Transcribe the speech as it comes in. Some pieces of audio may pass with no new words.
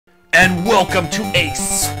And welcome to a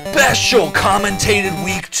special commentated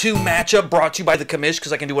Week 2 matchup brought to you by the commish,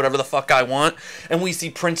 because I can do whatever the fuck I want. And we see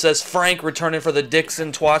Princess Frank returning for the Dicks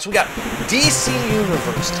and Twats. We got DC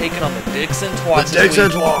Universe taking on the Dicks and Twats. The Dicks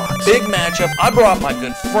and Twats. Big matchup. I brought my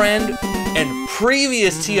good friend and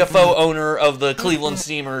previous TFO owner of the Cleveland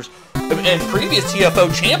Steamers and previous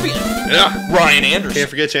TFO champion, Ryan Anderson. Can't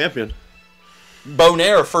forget champion.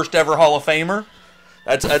 Bonaire, first ever Hall of Famer.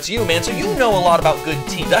 That's you, man. So you know a lot about good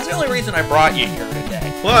teams. That's the only reason I brought you here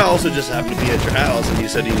today. Well, I also just happened to be at your house, and you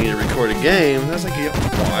said you need to record a game. I was like, yeah,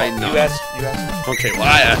 why not? You asked. Okay, well,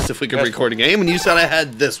 I asked if we could record a game, and you said I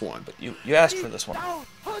had this one. But you asked for this one.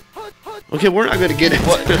 Okay, we're not going to get it.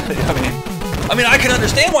 I mean, I can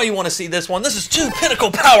understand why you want to see this one. This is two pinnacle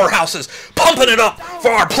powerhouses pumping it up for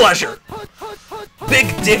our pleasure. Big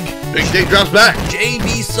Dick. Big Dick drops back.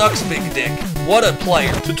 JB sucks, Big Dick. What a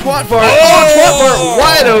player. To Twat Fart. Oh, Twat Fart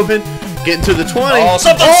wide open. Getting to the 20. Oh,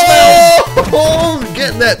 something smells. Oh,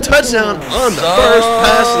 getting that touchdown on the first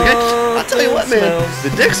pass of the game. I'll tell you what, man.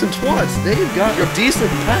 The Dicks and Twats, they've got a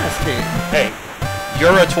decent pass game. Hey,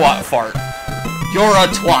 you're a twat fart. You're a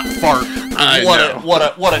twat fart.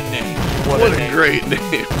 What a name. What a great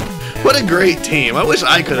name. What a great team. I wish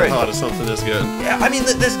I could have thought of something this good. Yeah, I mean,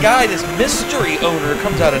 this guy, this mystery owner,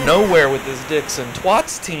 comes out of nowhere with this Dicks and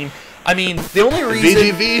Twats team. I mean, the only reason...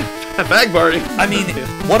 VGV, bag party. I mean,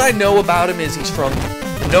 what I know about him is he's from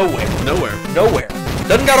nowhere. Nowhere.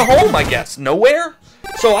 Doesn't got a home, I guess. Nowhere?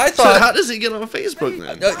 So I thought... So how does he get on Facebook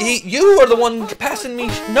then? You are the one passing me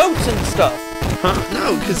notes and stuff. Huh?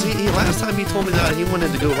 No, because last time he told me that he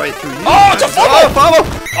wanted to go right through you. Oh, it's a fumble! Fumble!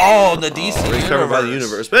 Oh, the DC Universe. Covered by the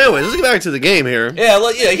universe. But anyway, let's get back to the game here. Yeah,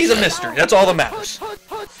 he's a mystery. That's all that matters.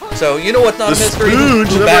 So, you know what's not a mystery? Spooge,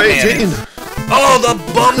 Who number Batman 18. is. Oh, the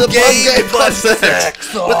bum gay butt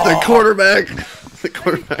sex. With the quarterback.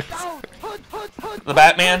 The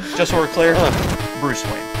Batman, just so we're clear, Bruce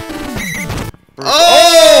Wayne.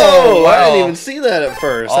 Oh! Wow. I didn't even see that at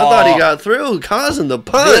first. I thought he got through, causing the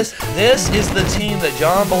punt. This is the team that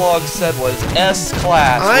John Balog said was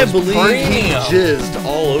S-class. I believe premium. he jizzed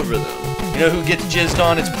all over them. You know who gets jizzed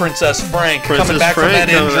on? It's Princess Frank. Coming back from that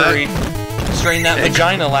injury. Strained that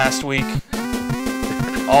vagina last week.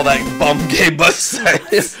 All that bum gay butt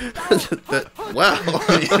sex. Wow.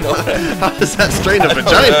 You know, how does that strain a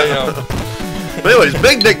vagina? But anyways,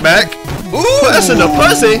 Big Dick back. Ooh. Passing the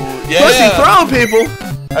pussy. Yeah. Pussy throwing people.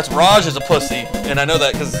 That's Raj is a pussy, and I know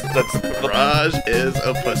that because that's Raj is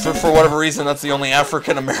a pussy. For whatever reason, that's the only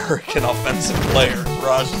African American offensive player.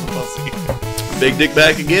 Raj is a pussy. Big Dick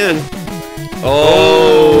back again.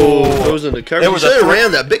 Oh, throws into cover. He should have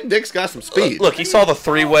ran that. Big Dick's got some speed. Look, he saw the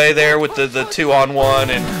three-way there with the 2-on-1,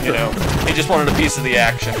 and you know he just wanted a piece of the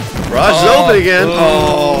action. Raj is open again.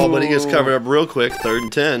 Oh, but he gets covered up real quick. 3rd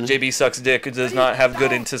and 10. JB sucks dick. Does not have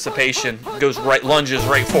good anticipation. Goes right, lunges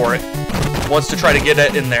right for it. Wants to try to get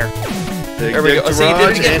it in there. There we go. See, he did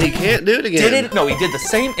it again. And he can't do it again. No, he did the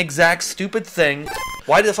same exact stupid thing.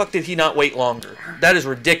 Why the fuck did he not wait longer? That is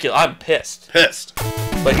ridiculous. I'm pissed.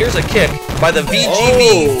 But here's a kick by the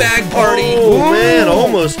VGV Fag Party. Oh, man,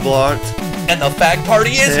 almost blocked. And the Fag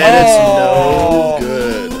Party is... And it's no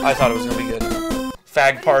good. I thought it was going to be good.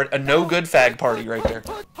 Fag Party, a no good Fag Party right there.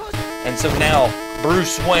 And so now,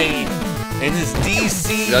 Bruce Wayne in his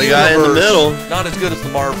DC got a guy in the middle. Not as good as the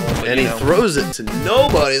Marvel. But, and he throws it to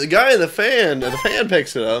nobody. The guy in the fan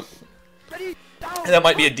picks it up. That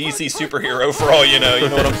might be a DC superhero for all you know. You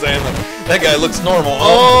know what I'm saying? That guy looks normal.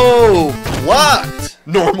 Oh, blocked.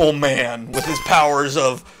 Normal man with his powers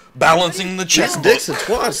of balancing the checkbook. Dicks and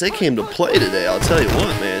Twats, they came to play today. I'll tell you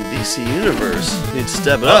what, man. DC Universe needs to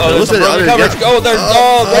step it up. Look at the other coverage.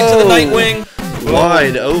 Right to the Nightwing.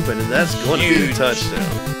 Wide open, and that's going to be a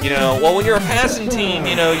touchdown. You know, well, when you're a passing team,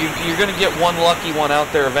 you know, you're going to get one lucky one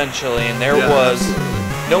out there eventually, and there was.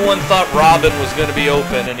 No one thought Robin was going to be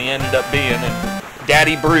open, and he ended up being. And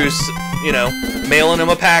Daddy Bruce, you know, mailing him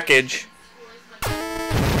a package.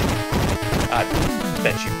 I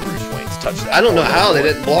bet you Bruce Wayne's touched that. I don't know how they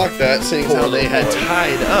didn't block that, seeing how they had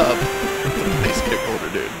tied up. Nice kick holder,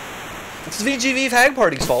 dude. It's VGV Fag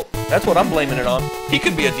Party's fault. That's what I'm blaming it on. He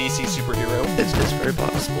could be a DC superhero. It's very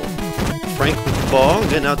possible. Frank with the ball,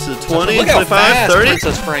 getting out to the 20, Look 25, how fast 30.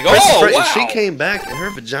 Princess Frank. Wow. She came back, and her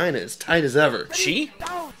vagina is tight as ever. She?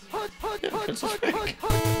 Yeah, Princess Frank.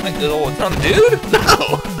 It's not a dude?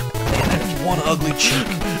 No. Man, that's one ugly cheek.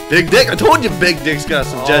 Big Dick. I told you Big Dick's got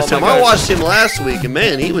some jets to him. I watched him last week, and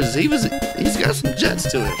man, he's got some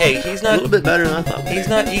jets to him. Hey, he's not a little bit better than I thought. He's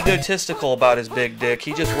not egotistical about his big dick.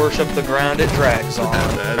 He just worships the ground it drags on.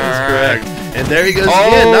 That is correct. And there he goes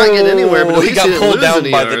again, not getting anywhere, but at least he got pulled down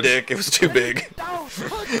by the the dick. It was too big.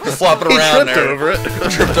 flopping He around tripped there. over it.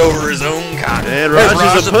 Tripped over his own cock. And There's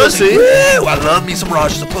Raj is a pussy. Woo! I love me some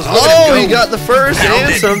Raj is a pussy. Look at Oh, him go. he got the first Pound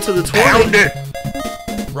and it. some to the 20. Pound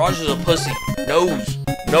it. Raj is a pussy.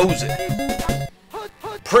 Knows it.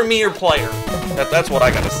 Premier player. That's what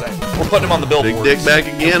I gotta say. We're putting him on the billboard. Big Dick back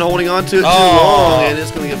again, holding on to it too Oh. long, and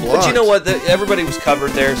it's going to get blocked. But you know what? Everybody was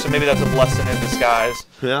covered there, so maybe that's a blessing in disguise.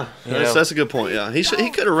 Yeah, You know. that's a good point. Yeah, he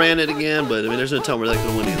could have ran it again, but I mean, there's no telling where that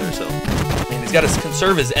could win either. So, And he's got to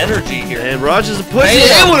conserve his energy here. and Raj is a pussy,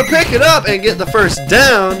 Bam. able to pick it up and get the first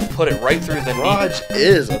down. Put it right through the Raj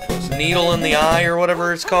is a pussy. needle in the eye or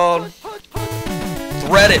whatever it's called.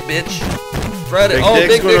 Thread it, bitch. Thread it. Big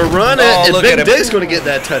Dick's going to run it, Oh, and look Big at him. Dick's going to get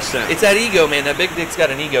that touchdown. It's that ego, man. That Big Dick's got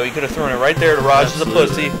an ego. He could have thrown it right there to Raj as a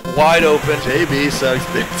Absolutely. pussy. Wide open. JB sucks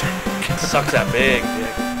Big Dick. Sucks that big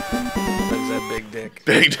dick. Sucks that big dick.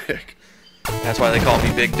 Big Dick. That's why they call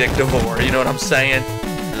me Big Dick DeVore. You know what I'm saying?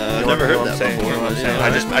 I've never heard that before. You know what I'm but, saying? yeah, I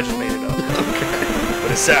just made it up.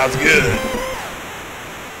 But it sounds good.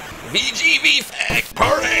 VGV Fact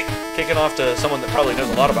Party! Kicking off to someone that probably knows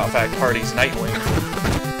a lot about fact parties, Nightwing.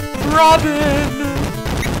 Robin!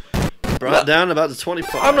 Brought down about the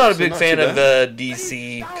 25. I'm not a so big fan too of bad.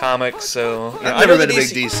 DC comics, so... you know, I've I know never the been a big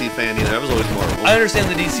DC fan either. I was always Marvel. I understand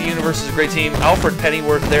the DC Universe is a great team. Alfred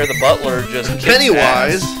Pennyworth there, the butler, just kicks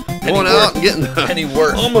Pennywise ass. going out and getting the,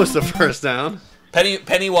 Pennyworth. almost the first down. I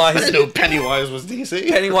Pennywise. didn't know Pennywise was DC.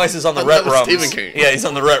 Pennywise is on the I Ret thought that was Rums. Stephen King. Yeah, he's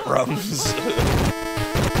on the Ret Rums.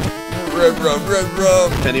 Red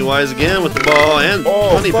Rum. Pennywise again with the ball and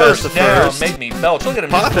Oh, honey past first the down. first. Make me belch. Look at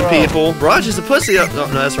him. Popping just throw. people. Raj is a pussy. Oh, no,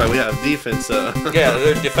 that's right. We have defense. Yeah,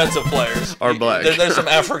 they're defensive players. Are black. There's some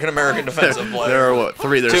African American defensive players. There are what?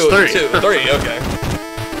 Three. There's Three, three. okay.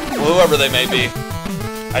 Well, whoever they may be.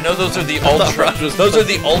 I know those are the ultra. Raj was Those are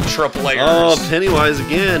the ultra players. Oh, Pennywise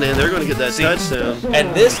again, and they're going to get that See, touchdown.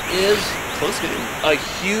 And this is Close game. a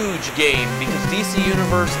huge game because DC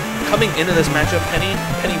Universe coming into this matchup,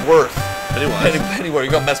 Pennyworth. Pennywise. Pennyworth,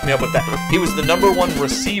 you're gonna mess me up with that. He was the #1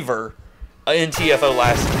 receiver in TFO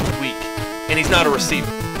last week, and he's not a receiver.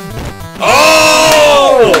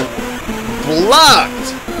 Oh!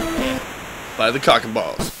 Blocked by the cock and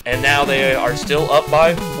balls. And now they are still up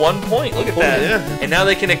by 1 point. Look at that. Yeah. And now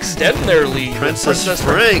they can extend their lead. Princess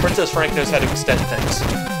Frank. Princess Frank knows how to extend things.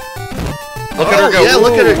 Look at her go. Yeah,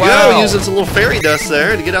 look at her Ooh, wow. go, using some little fairy dust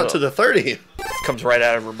there to get out to the 30. Comes right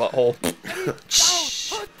out of her butthole.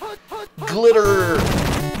 Glitter.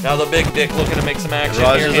 Now the Big Dick looking to make some action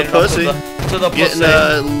Raj here. is a handing off pussy. To the Getting,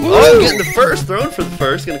 pussy. getting the first, thrown for the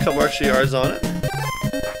first, going to come extra yards on it.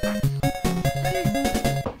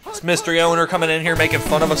 This mystery owner coming in here making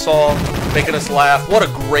fun of us all, making us laugh. What a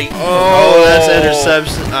great. Oh, that's an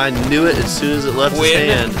interception. I knew it as soon as it left his Win.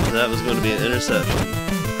 hand. That was going to be an interception.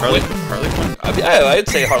 Harley Quinn. I'd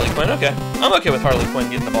say Harley Quinn. Okay, I'm okay with Harley Quinn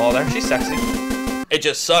getting the ball there. She's sexy. It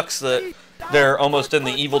just sucks that they're almost in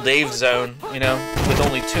the Evil Dave zone. You know, with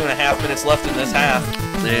only 2.5 minutes left in this half.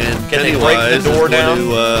 And Can they break Pennywise the door is going down? to,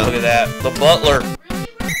 Look at that. The butler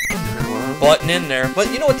butting in there.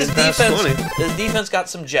 But you know what? This Past defense, 20. this defense got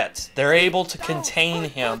some jets. They're able to contain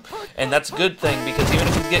him, and that's a good thing because even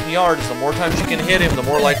if he's getting yards, the more times you can hit him, the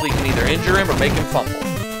more likely you can either injure him or make him fumble.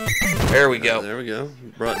 There we go. There we go.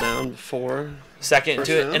 Brought down 4. Second First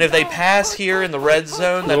to it. down. And if they pass here in the red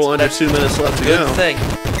zone, A little under that's 2 minutes left a to good go. thing.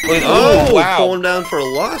 Look at, Oh, wow. pull him down for a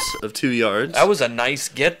loss of 2 yards. That was a nice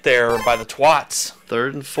get there by the Twats.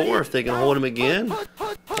 3rd and 4. If they can hold him again,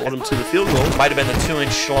 hold him to the field goal. Might have been the 2-inch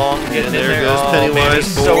schlong getting in there there. goes Oh, man, Pennywise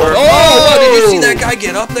he's for- so hurt. Oh! Oh, did you see that guy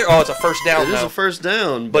get up there? Oh, it's a first down It is though. a first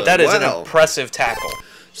down, But that is an wow. impressive tackle.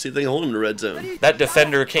 See if they can hold him in the red zone. That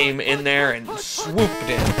defender came in there and swooped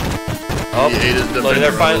in. Oh, He ate his look, defender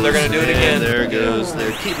they're finally they're rolls, going to do it and again. There it goes.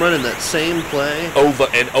 They keep running that same play. Over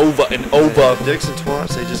and over and over. Dicks and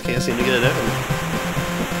Twats, they just can't seem to get it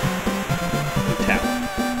out.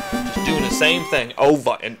 Just doing the same thing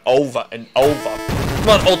over and over and over. Come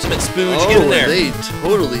on, Ultimate Spooge, get in there. They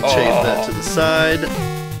totally chafed that to the side.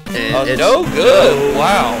 And it's No good.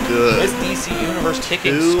 Wow. good. This DC Universe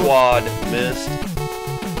kicking 2 squad. Missed.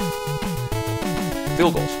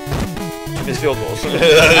 Field goals. His field goals.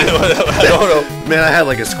 I don't know. Man, I had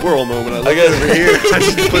like a squirrel moment. I looked guess- over here. I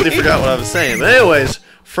just completely forgot what I was saying. But anyways,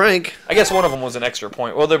 Frank. I guess one of them was an extra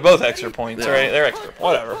point. Well, they're both extra points, Yeah. right? They're extra.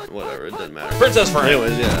 Whatever. Whatever, it doesn't matter. Princess Frank.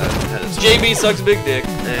 Anyways, yeah. I had it. JB sucks big dick.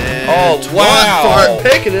 And Oh, Twat wow. Fart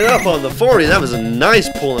picking it up on the 40. That was a nice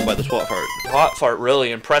pull-in by the Twat Fart. Hot Fart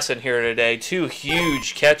really impressing here today. 2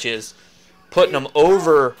 huge catches, putting them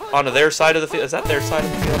over onto their side of the field. Is that their side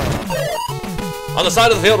of the field? I don't know. On the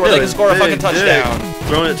side of the field where they can score a fucking touchdown.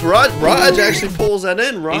 Throwing it to Raj. Raj actually pulls that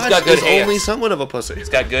in. Raj got good is hands. only somewhat of a pussy. He's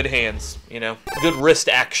got good hands, you know. Good wrist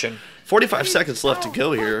action. 45 seconds left to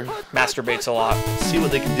go here. Masturbates a lot. See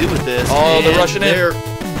what they can do with this. Oh, they're rushing in.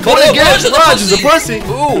 Going again. Raj is a pussy.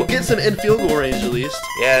 Ooh. Gets him in field goal range at least.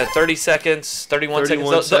 Yeah, 30 seconds, 31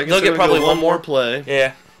 seconds. They'll They'll get probably one more play.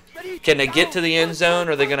 Yeah. Can they get to the end zone,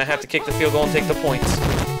 or are they going to have to kick the field goal and take the points?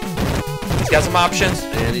 He's got some options.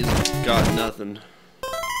 And he's got nothing.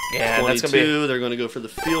 Yeah, 22, that's going to be... they're going to go for the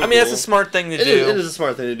field goal. I mean, that's a smart thing to do. It is a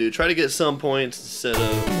smart thing to do. Try to get some points instead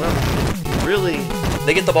of, well, really...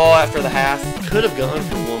 They get the ball after the half. Could have gone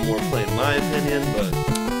for one more play, in my opinion, but...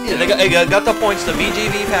 Yeah, they got the points. The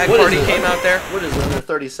VGV Pack party came out there. What is it, under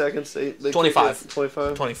 30 seconds? They 25.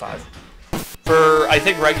 25? 25. For, I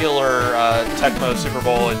think, regular Tecmo Super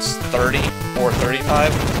Bowl, it's 30 or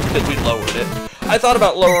 35, because we lowered it. I thought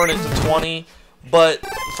about lowering it to 20, but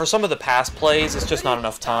for some of the pass plays, it's just not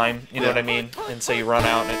enough time. You know what I mean? And so you run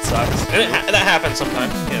out and it sucks. And that happens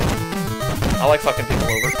sometimes, you know. I like fucking people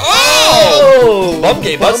over. Oh! Bum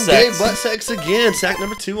game butt sex. Butt sex again. Sack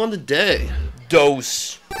number 2 on the day.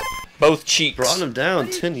 Dose. Both cheeks. Brought him down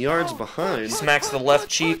 10 yards behind. Smacks the left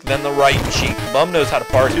cheek, then the right cheek. Bum knows how to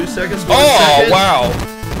party. 2 seconds. Wow.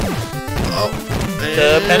 Oh.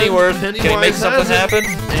 To Pennyworth. Can he make something happen?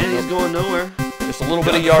 And he's going nowhere. Just a little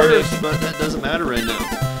bit of yardage. But that doesn't matter right now.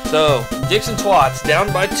 So, Dixon Twats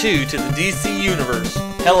down by 2 to the DC Universe.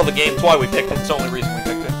 Hell of a game. That's why we picked it. It's the only reason we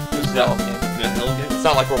picked it. It was a hell of a game. It's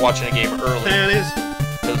not like we're watching a game early. Panties.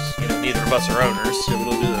 Because, you know, neither of us are owners. Yeah, we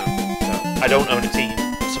don't do that. So, I don't own a team,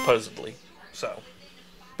 supposedly. So.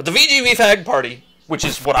 But the VGV Fag Party, which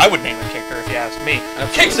is what I would name a kicker if you ask me,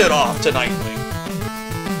 kicks it off to Nightwing.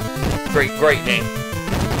 Great name.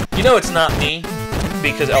 You know it's not me,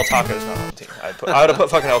 because El Taco's not on the team. I would have put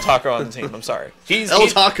fucking El Taco on the team. I'm sorry. El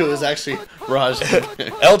Taco is actually Raj.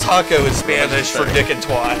 El Taco is Spanish for dick and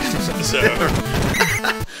twat. So.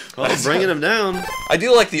 Well, bringing him down. I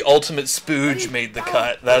do like the ultimate spooge made the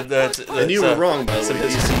cut. That's and you were wrong, by the way.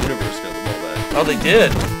 DC Universe got the ball back. Oh, they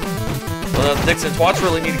did. Well, Dixon Twats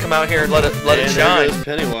really need to come out here and let it shine. There goes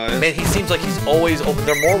Pennywise. Man, he seems like he's always open.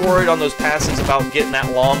 They're more worried on those passes about getting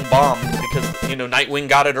that long bomb because, you know, Nightwing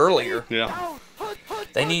got it earlier. Yeah.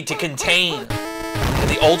 They need to contain. And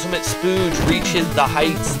the ultimate spooge reaches the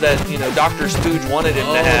heights that, you know, Dr. Spooge wanted him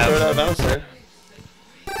to have. Throw it out of bounds there.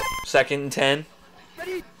 2nd and 10.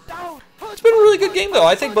 It's been a really good game, though.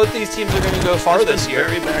 I think both these teams are going to go far this year.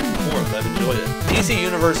 Very back and forth. I've enjoyed it. DC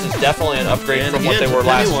Universe is definitely an upgrade from what they were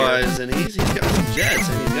last year. And he's got some jets,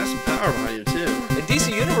 and he's got some power behind him, too. And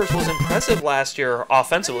DC Universe was impressive last year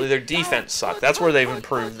offensively. Their defense sucked. That's where they've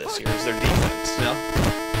improved this year, is their defense.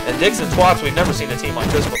 Yeah. And Dixon Twats, we've never seen a team like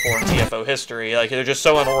this before in TFO history. Like, they're just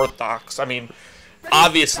so unorthodox. I mean,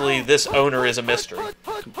 obviously, this owner is a mystery.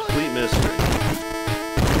 Complete mystery.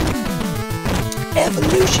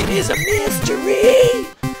 Evolution is a mystery.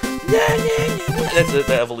 That's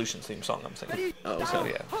the Evolution theme song I'm singing. Oh, so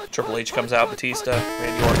yeah. Triple H comes out, Batista,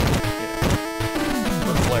 Randy Orton,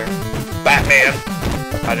 Ric Flair, Batman.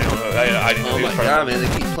 I didn't know. I didn't know. Oh my god, man! They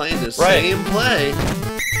keep playing the same play.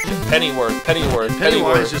 Pennyworth.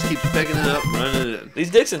 Pennywise just keeps picking it up, running it in.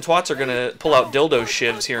 These Dixon Twats are gonna pull out dildo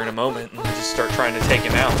shivs here in a moment and just start trying to take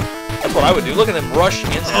him out. That's what I would do. Look at them rush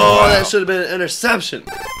in. Oh, that should have been an interception.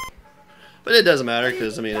 But it doesn't matter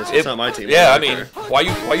because I mean it's not my team. Yeah, I mean, why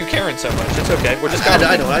you caring so much? It's okay. We're just.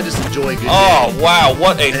 I don't. I just enjoy good. Oh wow!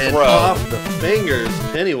 What a throw! Off the fingers,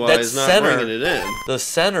 Pennywise not bringing it in. The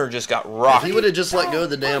center just got rocked. If he would have just let go of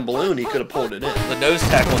the damn balloon, he could have pulled it in. The nose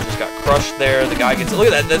tackle just got crushed there. The guy gets. Look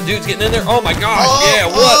at that! That dude's getting in there. Oh my gosh! Oh, yeah.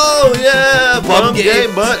 What? Oh yeah! Bum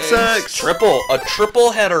game butt sex. A triple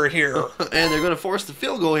header here. And they're going to force the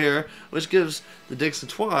field goal here, which gives the Dixon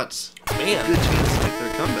Twats a good chance to make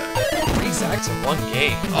their comeback. 3 sacks in one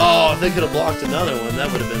game. Oh, if they could have blocked another one,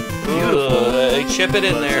 that would have been beautiful. They chip it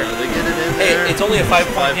in there. They get it in there. Hey, it's only a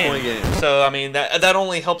 5-point game. So I mean that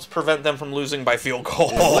only helps prevent them from losing by field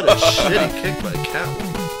goal. Yeah, what a shitty kick by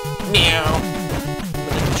Catwoman. Meow.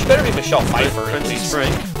 She better be Michelle Pfeiffer at least.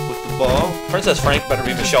 Princess Frank with the ball. Princess Frank better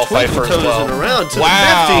be Michelle Pfeiffer as well. Around to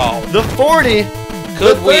wow. The 50, the 40.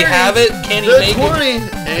 Could we have it? Can he make 20, it?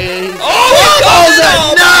 And oh,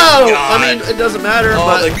 that! No! God. I mean, it doesn't matter,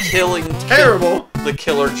 but the killing terrible. The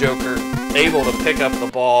killer Joker able to pick up the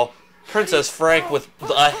ball. Princess Frank with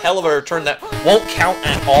a hell of a return that won't count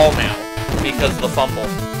at all now because of the fumble.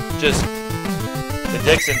 Just the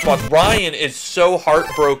Dixon Twats. Ryan is so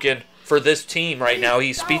heartbroken for this team right now.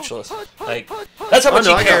 He's speechless. Like that's how much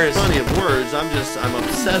he cares. I got plenty of words. I'm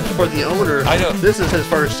upset for the owner. I know. This is his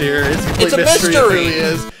first year. It's a mystery. It really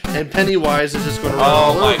is. And Pennywise is just going to run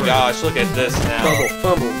all over. Oh my gosh, look at this now.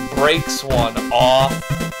 Fumble. Breaks one off.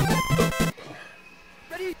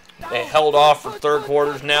 They held off for third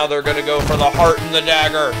quarters. Now they're going to go for the heart and the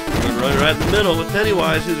dagger. They're going to run right in the middle with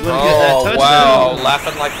Pennywise, who's going to get that touchdown. Oh, wow.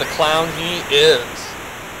 Laughing like the clown he is.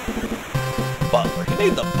 Butler. He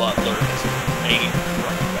made the Butler his main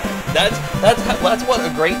running back. That's what a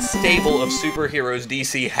great stable of superheroes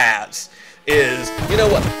DC has. Is, you know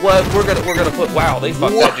what we're gonna put. Wow, they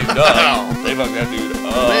fucked that dude up. They fucked that dude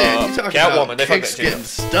up. Man, you talking Catwoman, about they fucked that dude getting up.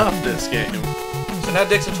 stuffed this game. So now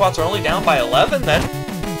Dixon Twats are only down by 11 then.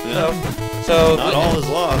 Yeah. So not all is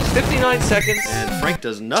lost. 59 seconds. And Frank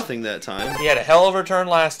does nothing that time. He had a hell of a return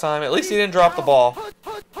last time. At least he didn't drop the ball.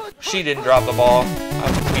 She didn't drop the ball.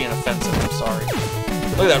 I'm being offensive. I'm sorry.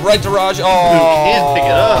 Look at that, right to Raj. Oh, who can't pick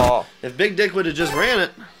it up. If Big Dick would have just ran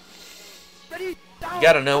it. You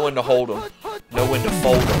gotta know when to hold them, know when to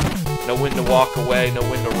fold them, know when to walk away, know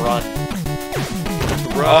when to run.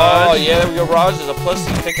 Raj. Oh yeah, there we go. Raj is a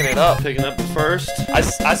pussy picking it up. Picking up the first. I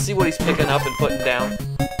see what he's picking up and putting down.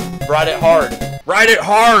 Ride it hard. Ride it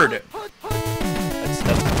hard. That's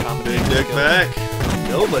the combination. Big Dick back.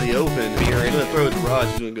 Nobody open. He's gonna throw it to Raj.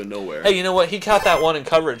 He's gonna go nowhere. Hey, you know what? He caught that one in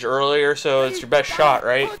coverage earlier, so it's your best shot,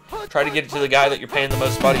 right? Try to get it to the guy that you're paying the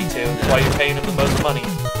most money to. That's why you're paying him the most money.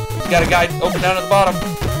 He's got a guy open down at the bottom.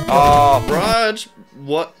 Oh, Raj,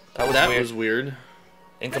 what? That was weird.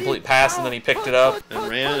 Incomplete pass, and then he picked it up and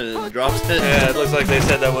ran and drops it. Yeah, it looks like they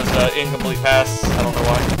said that was incomplete pass. I don't know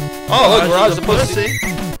why. Oh, look, Raj the pussy.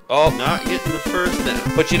 Oh, not getting the first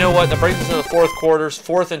down. But you know what? That brings us into the fourth quarters.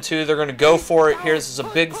 4th and 2. They're going to go for it here. This is a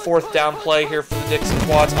big 4th down play here for the Dixon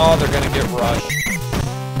Twats. Oh, they're going to get rushed.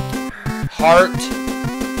 Heart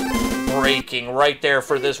breaking right there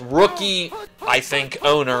for this rookie, I think,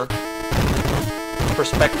 owner.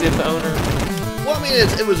 Prospective owner. Well, I mean,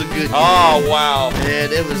 it was a good game. Oh, wow.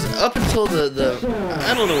 And it was up until the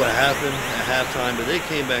I don't know what happened at halftime, but they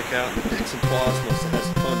came back out, and the Dixon Twats must have had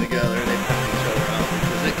some fun together, and they found each other out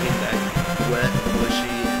because they came back wet,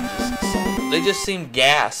 bushy, and just solid. They just seemed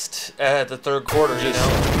gassed at the third quarter, you know.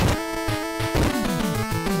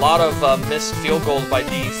 A lot of missed field goals by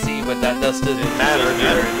DC, but that doesn't matter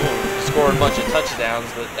anymore. Scored a bunch of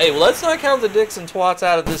touchdowns. But hey, well, let's not count the Dixon Twats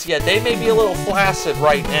out of this yet. They may be a little flaccid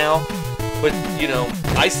right now, but you know,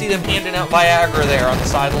 I see them handing out Viagra there on the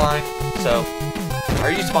sideline. So, are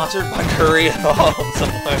you sponsored by Curry at all?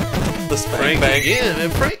 The Spank Bank. Again,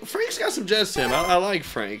 and Frank's got some jets to him. I like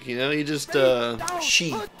Frank. You know, he just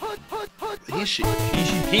She's got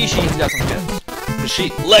some jets.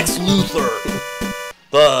 Lex Luthor.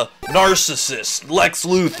 The narcissist, Lex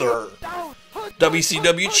Luthor.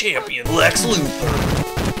 WCW champion, Lex Luthor.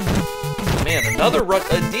 Man, another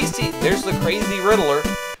DC, there's the crazy Riddler.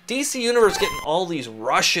 DC Universe getting all these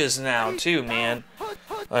rushes now, too, man.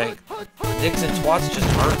 Like, Dixon Twats just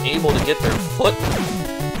aren't able to get their foot.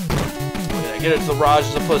 Get it to Raj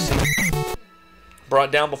as a pussy.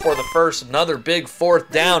 Brought down before the first. Another big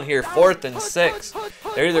 4th down here, 4th and 6.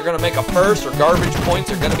 They're either going to make a first or garbage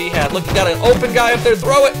points are going to be had. Look, you got an open guy up there.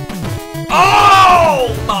 Throw it.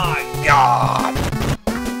 Oh, my God.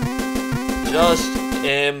 Just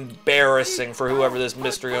embarrassing for whoever this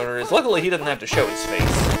mystery owner is. Luckily, he doesn't have to show his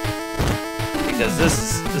face. Because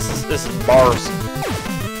this is embarrassing.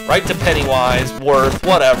 Right to Pennywise, Worth,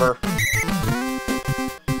 whatever.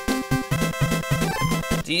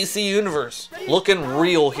 DC Universe looking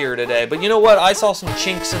real here today. But you know what? I saw some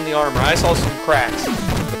chinks in the armor. I saw some cracks.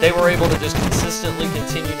 But they were able to just consistently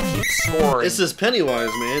continue to keep scoring. It's this Pennywise,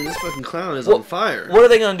 man. This fucking clown is on fire. What are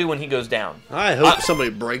they going to do when he goes down? I hope somebody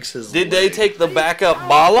breaks his leg. Did they take the backup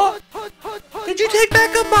Bala? Did you take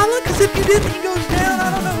backup Bala? Because if you didn't, he goes down.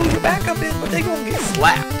 I don't know who your backup is, but they're going to get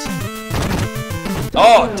slapped.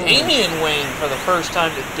 Oh, Damian Wayne for the first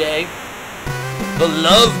time today. The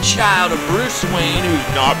love child of Bruce Wayne, who's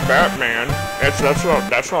not Batman. That's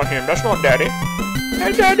not him. That's not Daddy.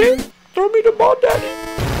 Hey, Daddy, throw me the ball, Daddy.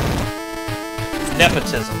 It's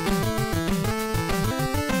nepotism.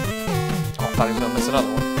 Oh, I thought he was gonna miss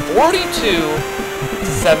another one.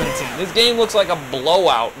 42-17. This game looks like a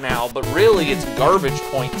blowout now, but really it's garbage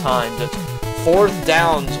point time. It's 4th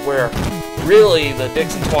downs where really the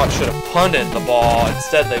Dixon Twats should have punted the ball.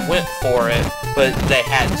 Instead, they went for it, but they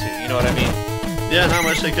had to. You know what I mean? Yeah, not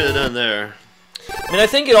much they could have done there. I mean, I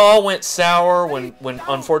think it all went sour when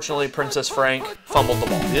unfortunately Princess Frank fumbled the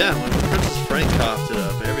ball. Yeah, when Princess Frank coughed it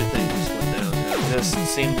up, everything just went down. It just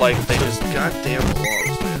seemed like they just goddamn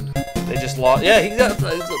blogs, man. They just lost. Yeah, he got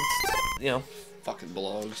you know. Fucking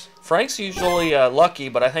blogs. Frank's usually lucky,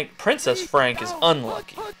 but I think Princess Frank is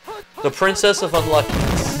unlucky. The princess of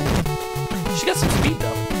unluckiness. She got some speed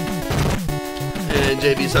though. And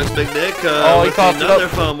JB sucks big dick. Oh, he coughed it another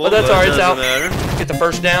up. fumble, But that's all right. It's out. Matter. Get the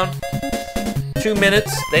first down. 2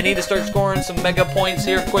 minutes. They need to start scoring some mega points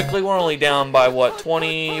here quickly. We're only down by, what,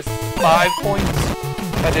 25 points?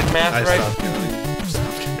 If I did math right.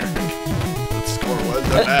 Stopped caring. What the score was,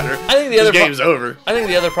 doesn't matter. I think the other game's over. I think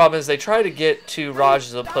the other problem is they try to get to Raj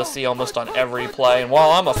as a pussy almost on every play. And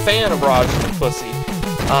while I'm a fan of Raj as a pussy,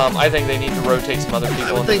 I think they need to rotate some other people.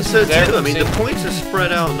 I would think so too. I mean, the points are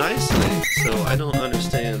spread out nicely, so I don't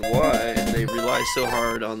understand why they rely so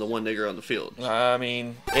hard on the one nigger on the field. I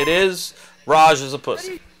mean, it is Raj is a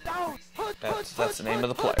pussy. That's the name of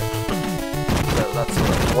the player. So that's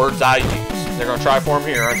the words I use. They're gonna try for him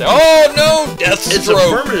here, aren't they? Oh no, Deathstroke. It's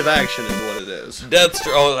affirmative action, is what it is.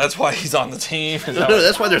 Deathstroke. Oh, that's why he's on the team. No,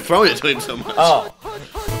 that's why they're throwing it to him so much. Oh.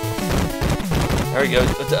 There we go.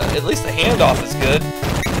 At least the handoff is good.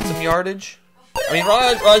 Some yardage. I mean,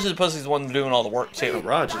 Raj is a pussy is the one doing all the work too.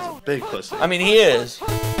 Raj is a big pussy. I mean, he is.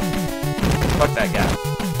 Fuck that guy.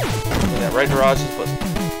 Yeah, right to Raj's pussy.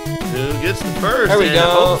 Who gets the first? There we go.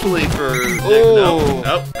 Hopefully for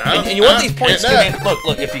Nope. And you want these points to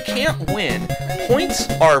look, if you can't win, points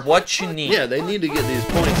are what you need. Yeah, they need to get these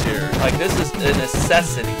points here. Like, this is a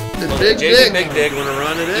necessity. Big Big Dick. Dick. Gonna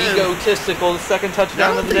run it in. Egotistical, the second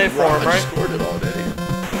touchdown of the day for him, right? Scored it already.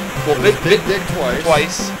 Well, Big Dick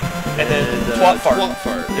twice. And then Twat Fart. Twat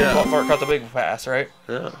Fart, Yeah, Twat Fart caught the big pass, right?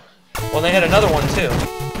 Yeah. Well, they had another one too,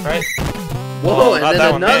 right? Whoa, Oh, and not then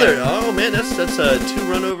that one, another. man. Oh man, that's 2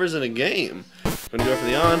 runovers in a game. Gonna go for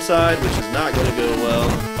the onside, which is not gonna go well.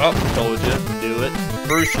 Oh, Told you, do it.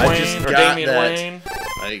 Bruce I just Wayne or got Damian that, Wayne.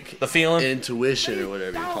 Like The feeling. intuition or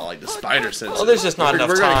whatever you call it, like the spider sense. Well, there's just not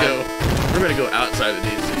enough time. We're gonna go outside of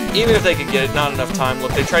DC. Even if they could get it, not enough time.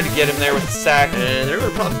 Look, they tried to get him there with the sack. And they're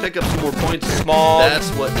gonna probably pick up some more points. Here. Small. That's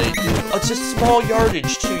what they do. It's just small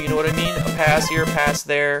yardage too. You know what I mean? A pass here, a pass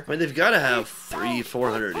there. I mean, they've got to have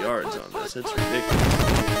 300-400 yards on this. It's ridiculous.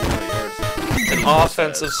 It's an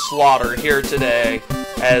offensive slaughter here today.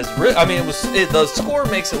 The score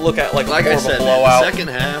makes it look like I more said, of a blowout. the second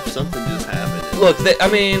half, something just happened. Look,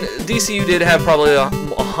 DCU did have probably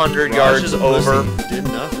 100 yards over. Did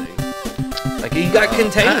nothing. Like, he got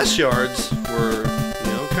contained. Pass yards were,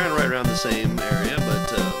 kind of right around the same area,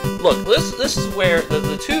 but look, this is where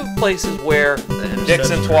the two places where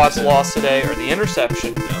Dixon Twats lost today are the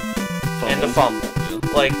interception and the fumble.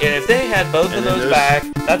 Like, and if they had both of those back,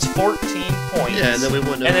 that's 14 points. Yeah, and then we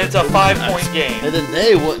wouldn't. And it's a 5-point game. And then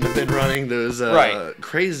they wouldn't have been running those Right.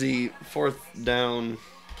 crazy 4th down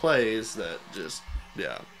plays that just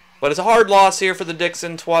But it's a hard loss here for the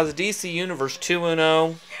Dixon Twats. DC Universe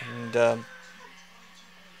 2-0, and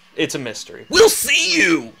it's a mystery. We'll see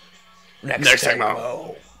you next time.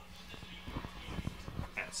 That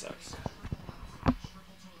sucks.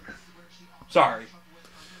 Sorry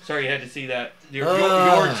you had to see that.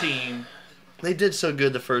 Your team. They did so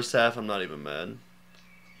good the first half. I'm not even mad.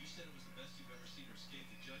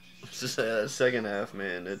 It's just second half,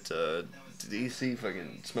 man. DC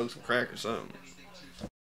fucking smoked some crack or something.